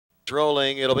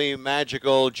Trolling, it'll be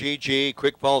Magical GG,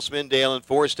 Quick Pulse Mindale, and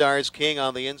 4 Stars King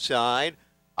on the inside.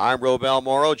 Armbro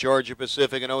Balmoral, Georgia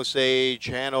Pacific, and Osage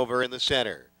Hanover in the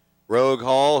center. Rogue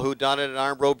Hall, Whodunit, and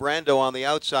Armbro Brando on the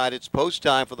outside. It's post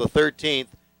time for the 13th,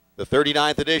 the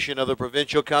 39th edition of the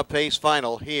Provincial Cup Pace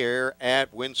Final here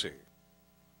at Windsor.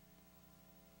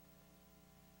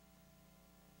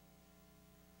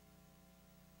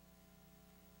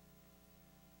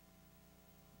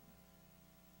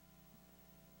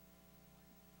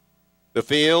 The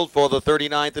field for the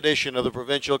 39th edition of the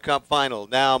Provincial Cup Final.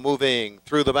 Now moving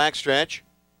through the backstretch.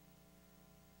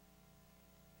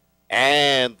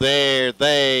 And there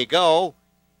they go.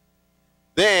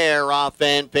 They're off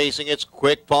and pacing. It's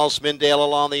Quick Pulse Mindale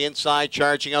along the inside,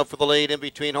 charging out for the lead in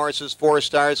between horses. 4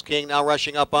 Stars King now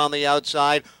rushing up on the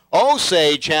outside.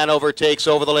 Osage Hanover takes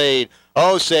over the lead.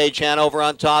 Osage Hanover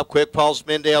on top. Quick Pulse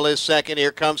Mindale is second.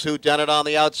 Here comes Whodunit on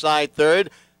the outside, third.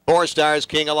 4 Stars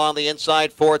King along the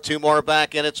inside, 4, 2 more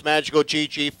back, and it's Magical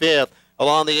GG fifth.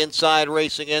 Along the inside,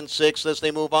 racing in sixth as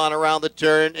they move on around the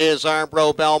turn is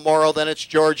Armbro Balmoral, then it's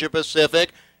Georgia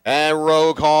Pacific, and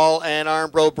Rogue Hall and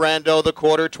Armbro Brando, the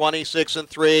quarter, 26 and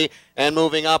 3, and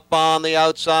moving up on the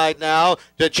outside now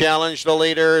to challenge the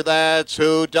leader, that's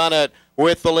Whodunit.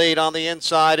 With the lead on the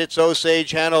inside, it's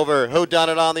Osage Hanover.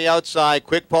 Whodunit on the outside.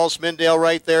 Quick Pulse Mindale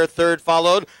right there, third,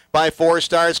 followed by 4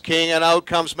 Stars King, and out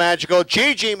comes Magical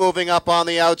GG moving up on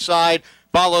the outside,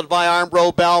 followed by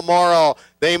Armbro Balmoral.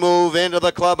 They move into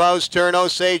the clubhouse turn.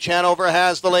 Osage Hanover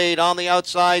has the lead. On the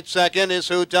outside, second is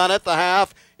Whodunit. The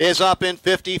half is up in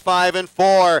 55 and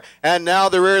 4, and now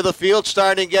the rear of the field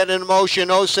starting to get in motion.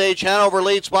 Osage Hanover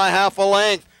leads by half a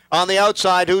length. On the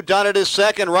outside, Whodunit is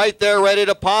second. Right there, ready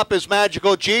to pop is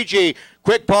Magical GG.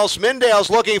 Quick Pulse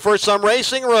Mindale's looking for some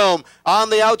racing room.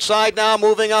 On the outside now,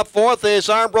 moving up fourth is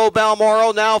Armbro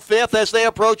Balmoral, now fifth as they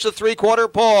approach the three-quarter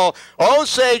pole.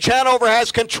 Osage Hanover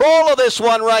has control of this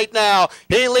one right now.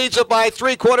 He leads it by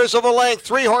 3/4 of a length.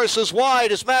 3 horses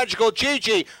wide is Magical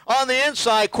GG. On the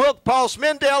inside, Quick Pulse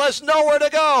Mindale has nowhere to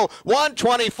go.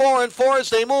 124 and 4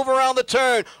 as they move around the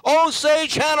turn.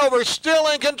 Osage Hanover still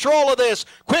in control of this.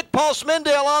 Quick Pulse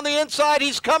Mindale on the inside.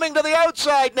 He's coming to the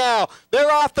outside now.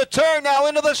 They're off the turn now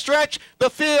into the stretch. The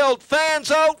field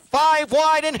fans out, 5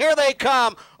 wide, and here they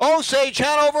come. Osage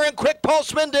Hanover and Quick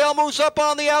Pulse Mindale moves up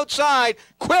on the outside.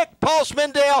 Quick Pulse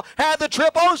Mindale had the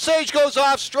trip. Osage goes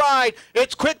off stride.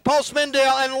 It's Quick Pulse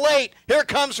Mindale, and late, here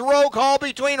comes Rogue Hall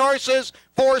between horses.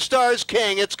 4 Stars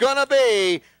King. It's going to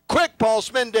be Quick Pulse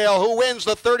Mindale who wins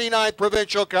the 39th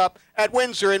Provincial Cup at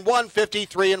Windsor in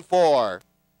 1:53 and 4.